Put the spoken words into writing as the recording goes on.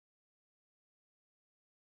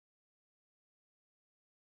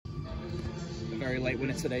very late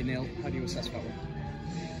winner today, Neil. How do you assess that one?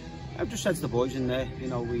 I've just said to the boys in there, you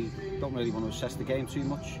know, we don't really want to assess the game too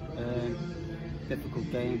much.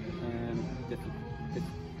 Difficult game,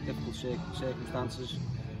 difficult circumstances.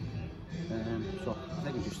 So I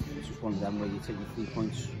think it's just one of them where you take your 3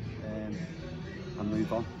 points and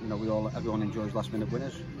move on. You know, everyone enjoys last-minute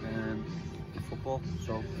winners in football.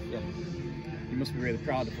 So yeah. You must be really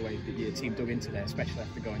proud of the way that your team dug in today, especially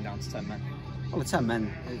after going down to 10 men. Well, the 10 men,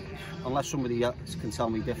 unless somebody else can tell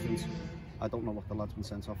me different, I don't know what the lad's been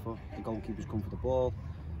sent off for. The goalkeeper's come for the ball.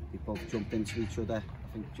 They both jumped into each other.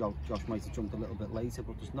 I think Josh might have jumped a little bit later,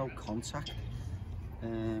 but there's no contact.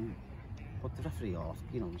 But the referee,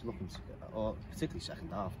 you know, was looking, particularly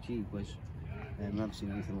second half. Gee whiz, I've never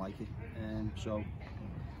seen anything like it.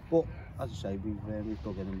 But as I say, we've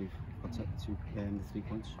dug in and we've got to the 3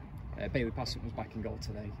 points. Bailey Passant was back in goal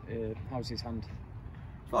today. How's his hand?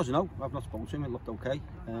 As far as I know, I've not spoken to him. It looked okay.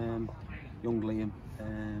 Young Liam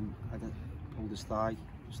had pulled his thigh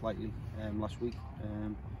slightly last week,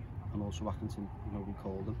 and also Accrington, you know, we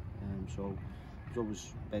called him. So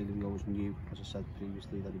Bailey, we always knew, as I said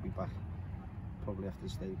previously, that he'd be back probably after the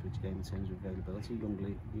Stadium game in terms of availability. Young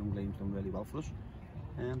Liam's done really well for us.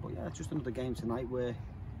 But yeah, it's just another game tonight where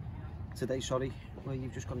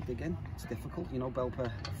you've just got to dig in. It's difficult, you know. Belper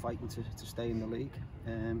are fighting to stay in the league.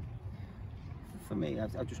 For me,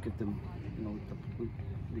 I just give them, you know,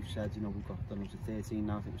 we've said, you know, we've got them up to 13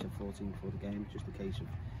 now. I think we said 14 before the game. It's just a case of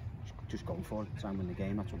just going for it, try and win the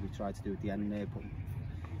game. That's what we tried to do at the end there, putting,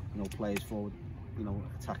 you know, players forward, you know,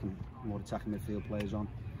 more attacking midfield players on,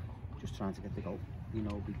 just trying to get the goal, you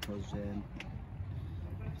know, because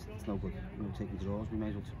it's no good, you know, taking draws. We may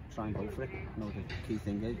as well try and go for it. You know, the key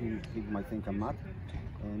thing is, people might think I'm mad,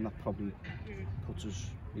 and that probably puts us,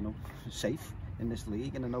 you know, safe in this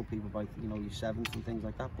league. And I know people by, you know, your 7th and things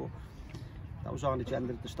like that, but that was our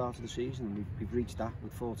agenda at the start of the season, and we've reached that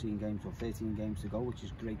with 14 games or 13 games to go, which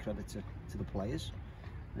is great credit to the players.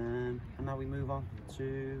 And now we move on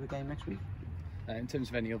to the game next week. In terms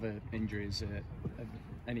of any other injuries,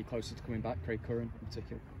 any closer to coming back, Craig Curran in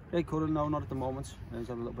particular? Craig Curran, no, not at the moment. He's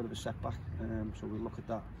had a little bit of a setback, so we'll look at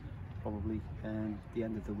that probably the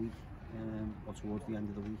end of the week, or towards the end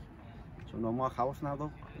of the week. So no, Mark Howarth now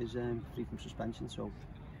though is free from suspension, so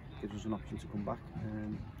gives us an option to come back,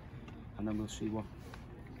 and then we'll see what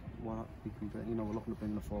we can bring. You know, we're looking to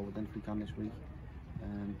bring the forward then if we can this week.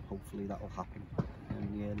 Hopefully that will happen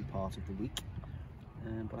in the early part of the week.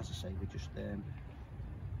 But as I say, we just,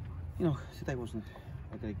 you know, today wasn't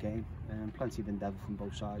a great game. Plenty of endeavour from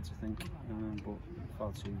both sides, I think, but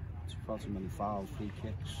far too many fouls, free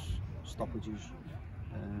kicks, stoppages,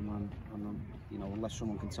 and you know, unless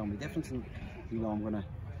someone can tell me different, and you know, I'm gonna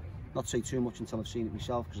not say too much until I've seen it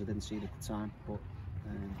myself, because I didn't see it at the time. But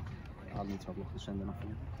I'll need to have a look at the sending off.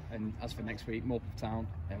 And as for next week, Morpeth Town,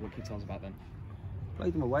 what can you tell us about them?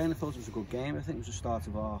 Played them away and I thought it was a good game. I think it was the start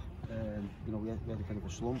of our, you know, we had a bit of a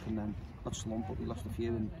slump, and then, not slump, but we lost a few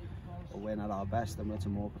and we weren't at our best. Then we went to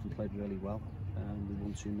Morpeth and played really well. We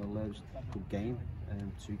won 2-0 there. It was a good game,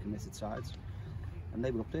 2 committed sides. And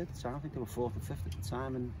they were up there at the time. I think they were 4th or 5th at the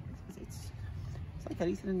time. And it's like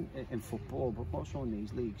anything in football, but also in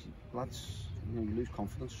these leagues, lads, you know, you lose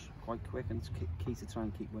confidence quite quick, and it's key to try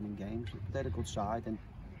and keep winning games. They're a good side, and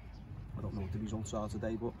I don't know what the results are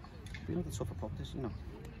today, but you know, the tough opponents, you know,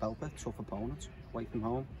 Belper, tough opponents, away from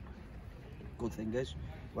home. Good thing is,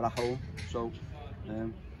 we're at home, so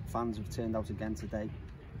fans have turned out again today.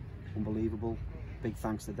 Unbelievable. Big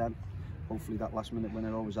thanks to them. Hopefully that last minute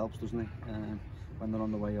winner always helps, doesn't it? When they're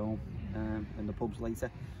on the way home in the pubs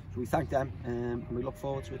later. So we thank them, and we look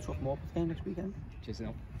forward to a tough Morpeth game next weekend. Cheers,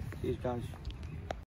 Neil. Cheers, guys.